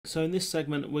So in this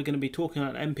segment, we're going to be talking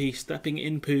about an MP stepping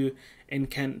in poo in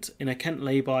Kent in a Kent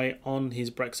lay-by on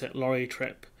his Brexit lorry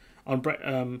trip.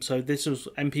 So this was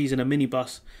MPs in a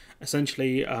minibus,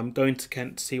 essentially going to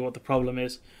Kent to see what the problem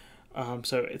is.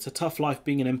 So it's a tough life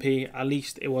being an MP. At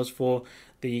least it was for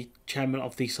the chairman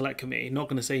of the select committee. Not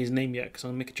going to say his name yet because I'm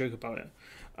going to make a joke about it.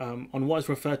 On what is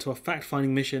referred to a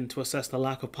fact-finding mission to assess the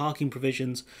lack of parking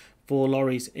provisions for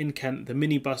lorries in Kent, the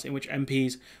minibus in which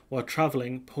MPs were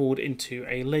travelling pulled into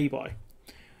a lay-by.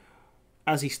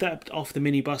 As he stepped off the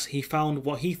minibus, he found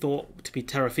what he thought to be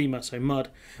terra firma, so mud,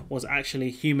 was actually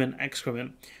human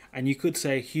excrement. And you could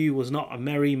say Hugh was not a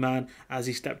merry man as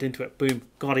he stepped into it. Boom,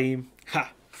 got him.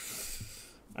 Ha!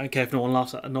 I don't care if no one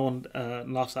laughs at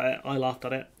it. I laughed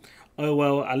at it. Oh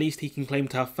well, at least he can claim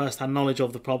to have first-hand knowledge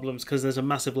of the problems, because there's a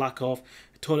massive lack of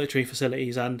toiletry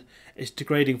facilities, and it's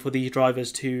degrading for these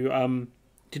drivers to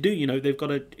do. They've got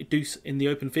to do in the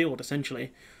open field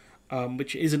essentially,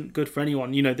 which isn't good for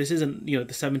anyone. This isn't the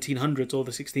 1700s or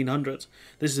the 1600s.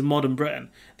 This is modern Britain.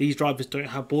 These drivers don't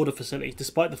have border facilities,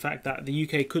 despite the fact that the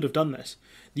UK could have done this.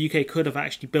 The UK could have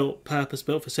actually built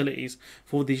purpose-built facilities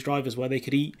for these drivers where they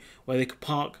could eat, where they could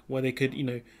park, where they could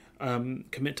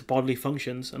commit to bodily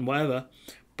functions and whatever.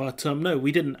 But no,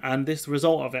 we didn't, and this is the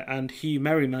result of it. And Hugh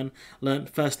Merriman learnt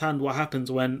firsthand what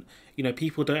happens when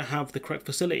people don't have the correct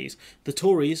facilities. The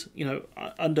Tories,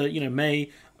 under May,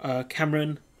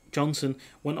 Cameron, Johnson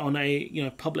went on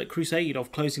a public crusade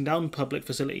of closing down public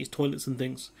facilities, toilets and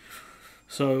things.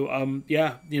 So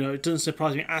it doesn't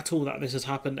surprise me at all that this has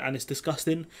happened, and it's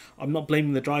disgusting. I'm not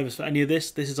blaming the drivers for any of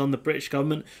this. This is on the British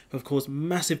government, who have caused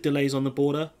massive delays on the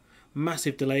border.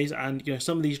 Massive delays, and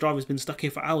some of these drivers have been stuck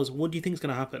here for hours. What do you think is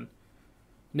going to happen?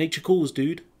 Nature calls,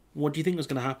 dude. What do you think is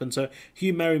going to happen? So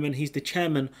Hugh Merriman, he's the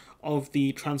chairman of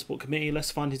the Transport Committee.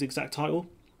 Let's find his exact title.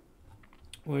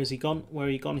 Where has he gone? Where are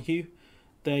you gone, Hugh?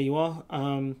 There you are.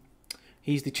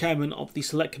 He's the chairman of the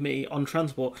Select Committee on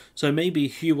Transport. So maybe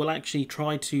Hugh will actually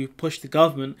try to push the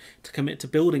government to commit to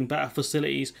building better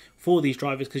facilities for these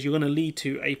drivers, because you're going to lead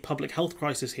to a public health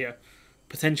crisis here,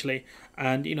 potentially.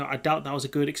 And I doubt that was a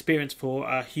good experience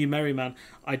for Hugh Merriman.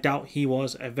 I doubt he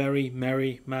was a very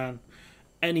merry man.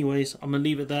 Anyways, I'm going to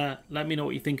leave it there. Let me know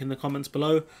what you think in the comments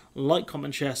below. Like,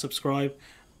 comment, share, subscribe.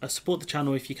 Support the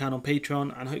channel if you can on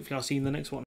Patreon, and hopefully I'll see you in the next one.